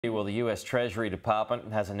Well, the US Treasury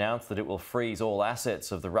Department has announced that it will freeze all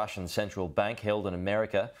assets of the Russian central bank held in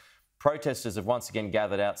America. Protesters have once again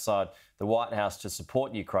gathered outside the White House to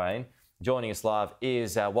support Ukraine. Joining us live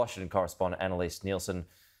is our Washington correspondent, Annalise Nielsen.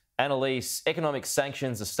 Annalise, economic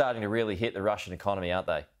sanctions are starting to really hit the Russian economy, aren't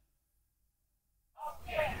they?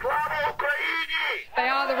 They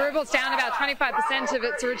are. The ruble's down about 25% of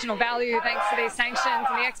its original value thanks to these sanctions,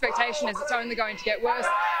 and the expectation is it's only going to get worse.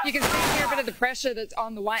 You can see here a bit of the pressure that's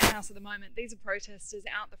on the White House at the moment. These are protesters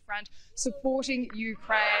out the front supporting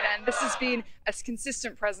Ukraine, and this has been a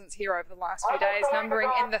consistent presence here over the last few days, numbering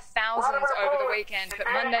in the thousands over the weekend. But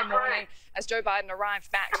Monday morning, as Joe Biden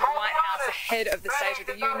arrived back to the White House ahead of the State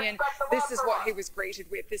of the Union, this is what he was greeted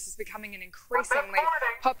with. This is becoming an increasingly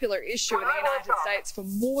popular issue in the United States for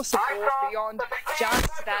more support beyond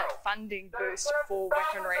just that funding boost for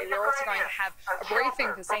weaponry. We're also going to have a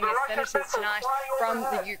briefing for senior senators tonight from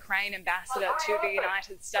the Ukraine ambassador to the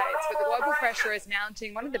United States. But the global pressure is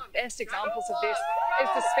mounting. One of the best examples of this is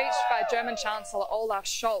the speech by German Chancellor Olaf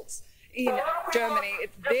Scholz in Germany.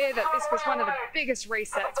 It's there that this was one of the biggest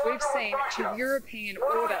resets we've seen to European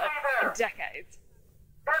order in decades.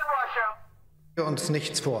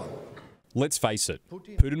 Let's face it,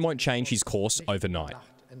 Putin won't change his course overnight.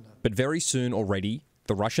 But very soon already,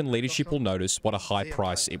 the Russian leadership will notice what a high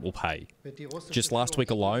price it will pay. Just last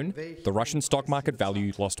week alone, the Russian stock market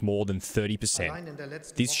value lost more than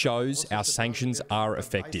 30%. This shows our sanctions are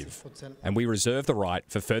effective, and we reserve the right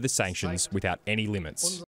for further sanctions without any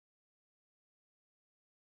limits.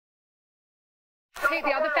 Pete,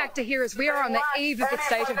 the other factor here is we are on the eve of the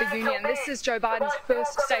State of the Union. This is Joe Biden's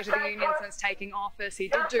first State of the Union since taking office. He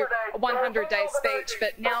did do a 100-day speech,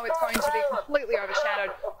 but now it's going to be completely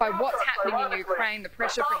overshadowed by what's happening in Ukraine, the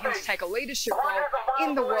pressure for him to take a leadership role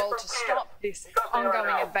in the world to stop this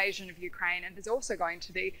ongoing invasion of Ukraine. And there's also going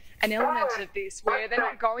to be an element of this where they're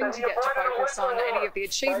not going to get to focus on any of the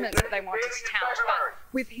achievements that they wanted to tout,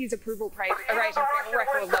 but with his approval rating being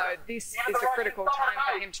record low, this is a critical time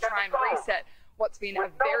for him to try and reset what's been a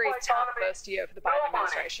very tough first year for the Biden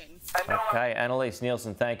administration. OK, Annalise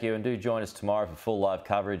Nielsen, thank you. And do join us tomorrow for full live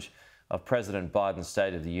coverage of President Biden's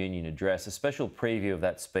State of the Union address. A special preview of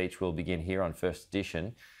that speech will begin here on First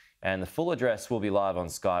Edition. And the full address will be live on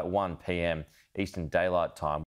Sky at 1 p.m. Eastern Daylight Time.